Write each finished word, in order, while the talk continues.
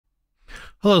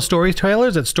Hello,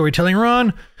 storytellers. It's Storytelling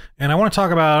Ron, and I want to talk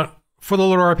about For the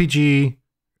Little RPG,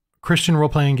 Christian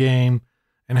role-playing game,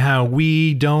 and how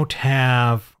we don't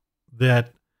have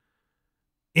that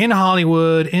in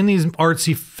Hollywood, in these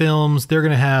artsy films. They're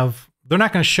not going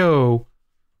to show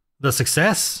the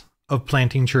success of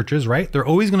planting churches, right? They're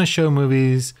always going to show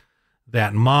movies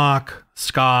that mock,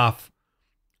 scoff,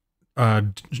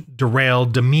 derail,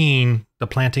 demean the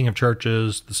planting of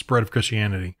churches, the spread of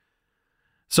Christianity.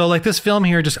 So like this film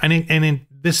here,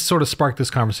 this sort of sparked this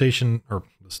conversation, or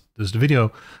this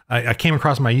video. I came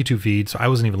across my YouTube feed, so I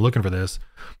wasn't even looking for this.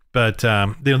 But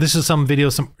this is some video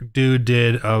some dude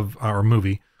did of our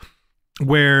movie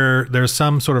where there's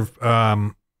some sort of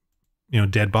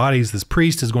dead bodies. This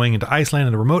priest is going into Iceland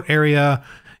in a remote area,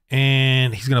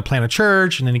 and he's going to plant a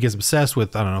church, and then he gets obsessed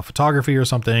with, I don't know, photography or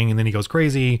something, and then he goes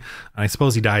crazy. And I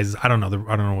suppose he dies. I don't know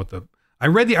what the. I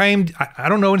read the I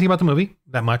don't know anything about the movie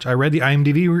that much. I read the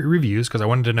IMDb reviews because I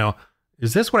wanted to know,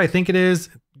 is this what I think it is?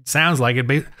 It sounds like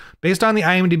it. Based on the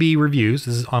IMDb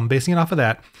reviews, I'm basing it off of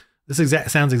that. This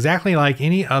sounds exactly like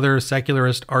any other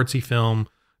secularist artsy film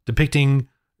depicting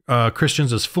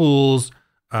Christians as fools,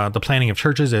 the planting of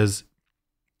churches as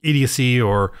idiocy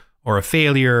or a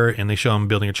failure, and they show him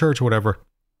building a church or whatever,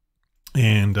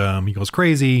 and he goes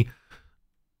crazy.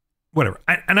 Whatever.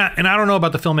 I don't know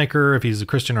about the filmmaker, if he's a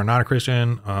Christian or not a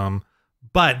Christian.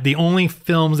 But the only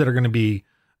films that are going to be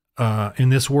in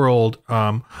this world,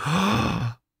 so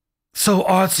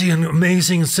artsy and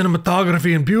amazing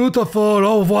cinematography and beautiful,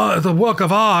 oh, what the work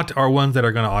of art, are ones that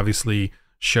are going to obviously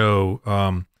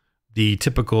show the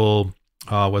typical,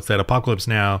 what's that, Apocalypse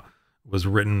Now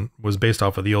was based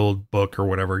off of the old book or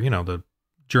whatever, the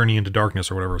Journey into Darkness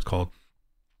or whatever it's called.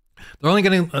 They're only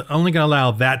going to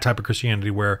allow that type of Christianity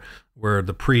where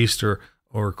the priest or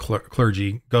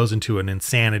clergy goes into an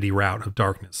insanity route of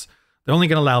darkness. They're only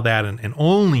going to allow that and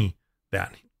only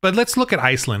that. But let's look at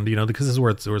Iceland, because this is where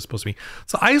it's supposed to be.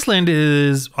 So Iceland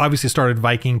is obviously started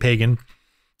Viking, pagan,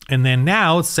 and then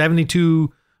now it's 72%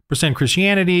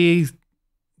 Christianity.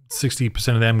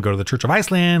 60% of them go to the Church of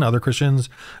Iceland, other Christians,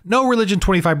 no religion,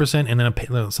 25%, and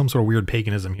then some sort of weird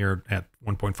paganism here at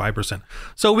 1.5%.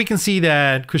 So we can see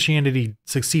that Christianity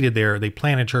succeeded there. They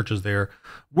planted churches there.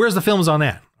 Where's the films on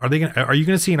that? Are you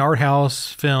going to see an art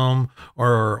house film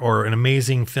or an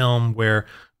amazing film where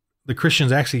the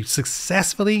Christians actually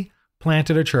successfully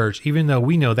planted a church, even though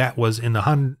we know that was in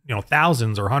the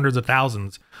thousands or hundreds of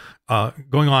thousands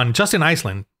going on just in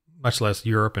Iceland, much less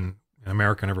Europe and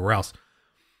America and everywhere else?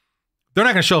 They're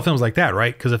not going to show films like that,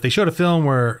 right? Because if they showed a film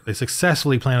where they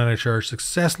successfully planted a church,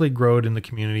 successfully grew in the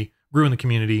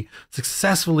community,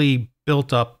 successfully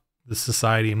built up the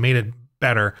society and made it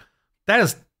better,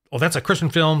 that's a Christian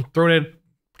film. Throw it.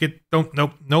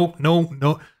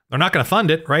 No. They're not going to fund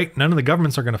it, right? None of the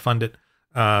governments are going to fund it,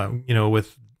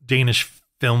 with Danish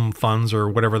film funds or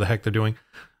whatever the heck they're doing.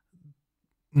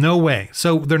 No way.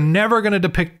 So they're never going to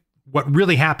depict what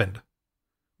really happened.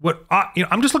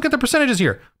 I'm just looking at the percentages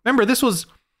here. Remember, this was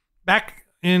back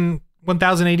in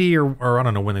 1000 AD or I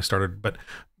don't know when they started, but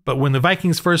when the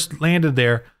Vikings first landed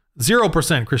there,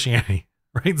 0% Christianity,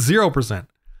 right? 0%.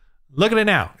 Look at it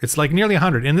now. It's like nearly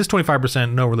 100. And this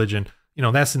 25% no religion,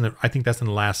 I think that's in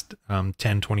the last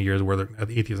 10, 20 years where the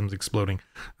atheism is exploding.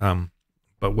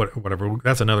 But whatever,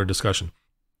 that's another discussion.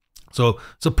 So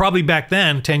probably back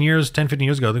then, 10, 15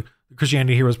 years ago, the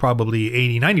Christianity here was probably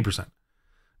 80, 90%.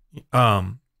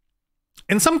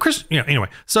 And some Christian, anyway.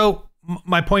 So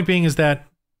my point being is that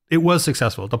it was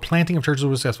successful. The planting of churches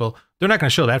was successful. They're not going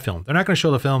to show that film. They're not going to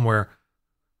show the film where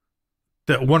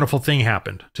the wonderful thing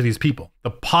happened to these people.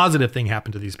 The positive thing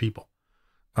happened to these people.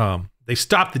 They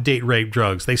stopped the date, rape,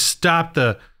 drugs. They stopped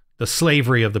the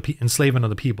slavery of the enslavement of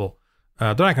the people. They're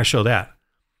not going to show that.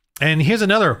 And here's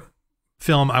another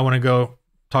film I want to go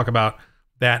talk about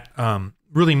that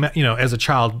really, as a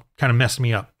child, kind of messed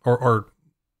me up.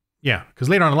 Yeah, because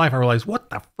later on in life I realized,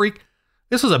 what the freak?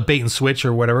 This was a bait and switch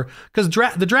or whatever. Because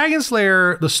the Dragon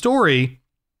Slayer, the story,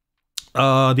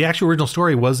 the actual original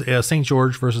story was St.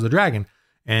 George versus the dragon,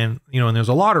 and and there's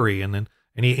a lottery, and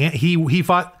he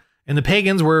fought, and the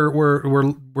pagans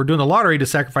were doing the lottery to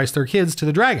sacrifice their kids to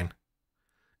the dragon,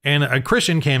 and a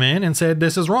Christian came in and said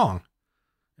this is wrong.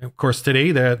 And of course,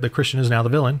 today the Christian is now the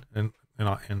villain, and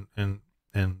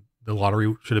the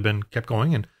lottery should have been kept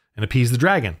going and appease the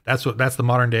dragon. That's the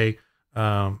modern day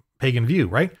pagan view,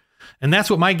 right? And that's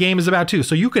what my game is about too.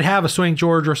 So you could have a St.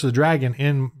 George versus the dragon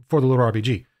in For the Little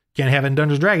RPG. Can't have it in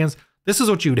Dungeons & Dragons. This is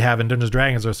what you would have in Dungeons &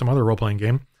 Dragons or some other role-playing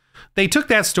game. They took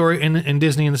that story in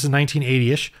Disney, and this is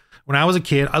 1980-ish. When I was a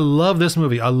kid, I love this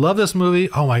movie.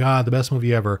 Oh my God, the best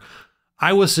movie ever.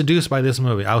 I was seduced by this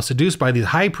movie. I was seduced by the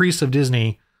high priests of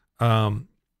Disney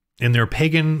in their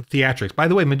pagan theatrics. By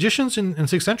the way, magicians in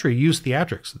 6th century used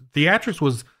theatrics. Theatrics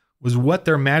was what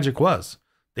their magic was.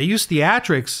 They used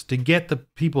theatrics to get the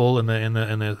people and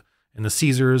the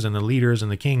Caesars and the leaders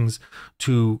and the kings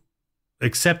to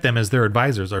accept them as their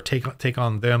advisors or take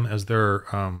on them as their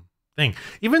thing.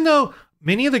 Even though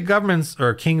many of the governments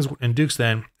or kings and dukes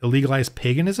then illegalized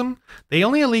paganism, they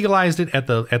only legalized it at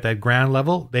that ground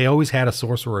level. They always had a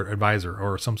sorcerer advisor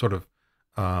or some sort of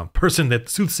person that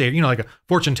soothsayer, like a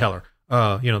fortune teller.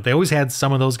 They always had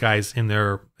some of those guys in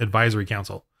their advisory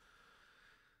council.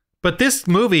 But this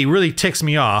movie really ticks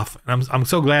me off. I'm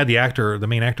so glad the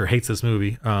main actor hates this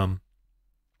movie,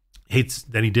 hates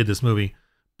that he did this movie.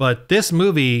 But this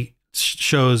movie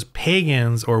shows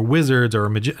pagans or wizards or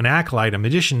an acolyte, a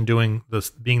magician doing this,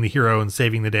 being the hero and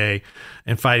saving the day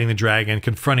and fighting the dragon,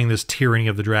 confronting this tyranny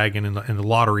of the dragon in the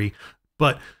lottery.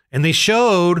 And they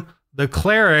showed the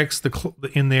clerics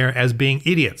in there as being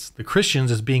idiots, the Christians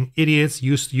as being idiots,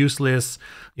 useless.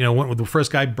 The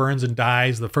first guy burns and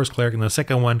dies, the first cleric, and the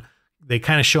second one, they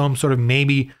kind of show him sort of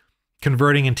maybe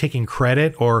converting and taking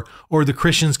credit, or the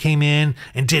Christians came in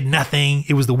and did nothing.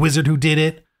 It was the wizard who did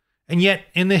it. And yet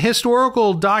in the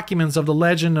historical documents of the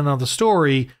legend and of the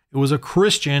story, it was a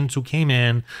Christian who came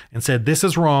in and said, this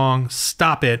is wrong,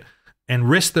 stop it, and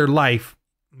risked their life.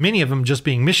 Many of them just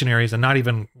being missionaries and not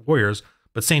even warriors.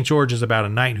 But St. George is about a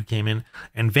knight who came in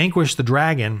and vanquished the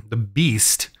dragon, the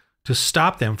beast, to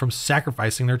stop them from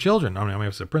sacrificing their children. I mean,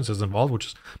 there's a princess involved,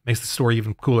 which makes the story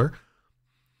even cooler.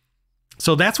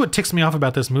 So that's what ticks me off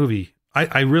about this movie.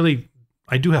 I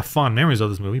do have fond memories of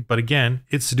this movie, but again,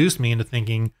 it seduced me into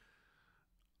thinking,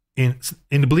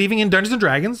 into believing in Dungeons and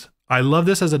Dragons. I love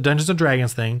this as a Dungeons and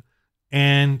Dragons thing,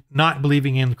 and not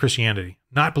believing in Christianity,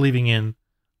 not believing in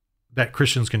that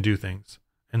Christians can do things,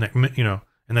 and that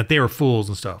and that they were fools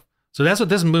and stuff. So that's what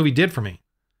this movie did for me.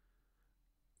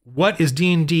 What is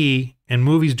D&D and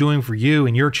movies doing for you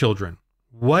and your children?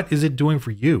 What is it doing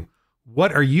for you?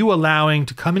 What are you allowing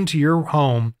to come into your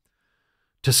home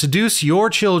to seduce your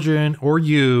children or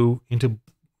you into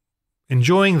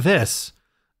enjoying this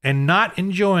and not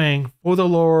enjoying For the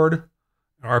Lord,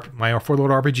 my For the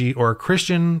Lord RPG, or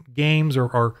Christian games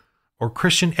or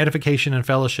Christian edification and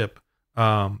fellowship?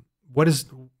 What is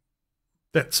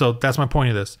that? So that's my point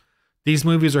of this. These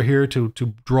movies are here to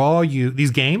draw you.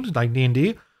 These games like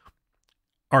D&D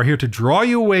are here to draw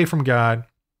you away from God.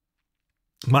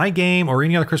 My game or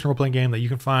any other Christian role-playing game that you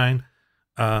can find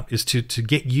is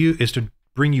to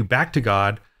bring you back to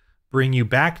God, bring you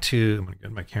back to. I'm gonna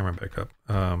get my camera back up.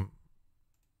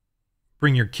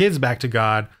 Bring your kids back to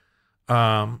God.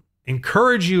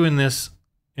 Encourage you in this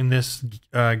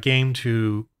game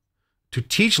to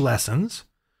teach lessons,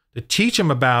 to teach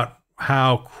them about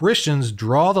how Christians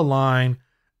draw the line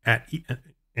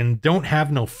and don't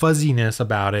have no fuzziness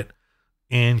about it,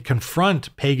 and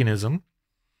confront paganism,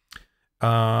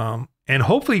 and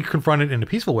hopefully confront it in a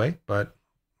peaceful way. But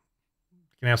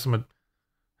you can have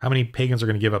how many pagans are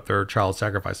going to give up their child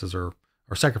sacrifices or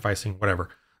sacrificing whatever,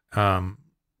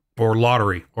 or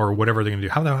lottery or whatever they're going to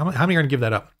do. How many are going to give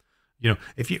that up?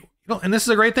 If you and this is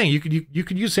a great thing. You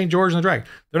could use St. George and the Dragon.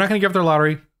 They're not going to give up their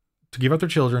lottery to give up their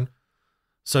children.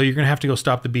 So you're going to have to go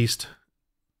stop the beast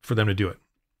for them to do it,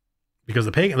 because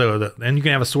the pagan, and you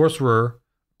can have a sorcerer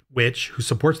witch who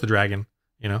supports the dragon,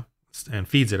 and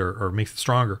feeds it or makes it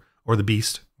stronger, or the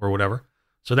beast or whatever.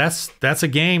 So that's a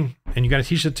game, and you got to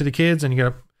teach it to the kids, and you got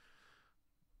to.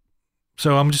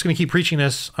 So I'm just going to keep preaching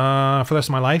this for the rest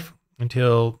of my life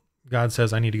until God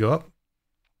says I need to go up.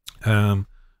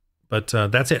 But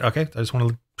that's it. Okay, I just want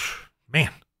to,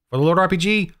 For the Lord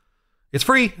RPG, it's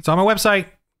free. It's on my website.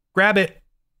 Grab it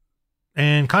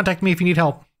and contact me if you need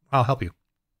help. I'll help you.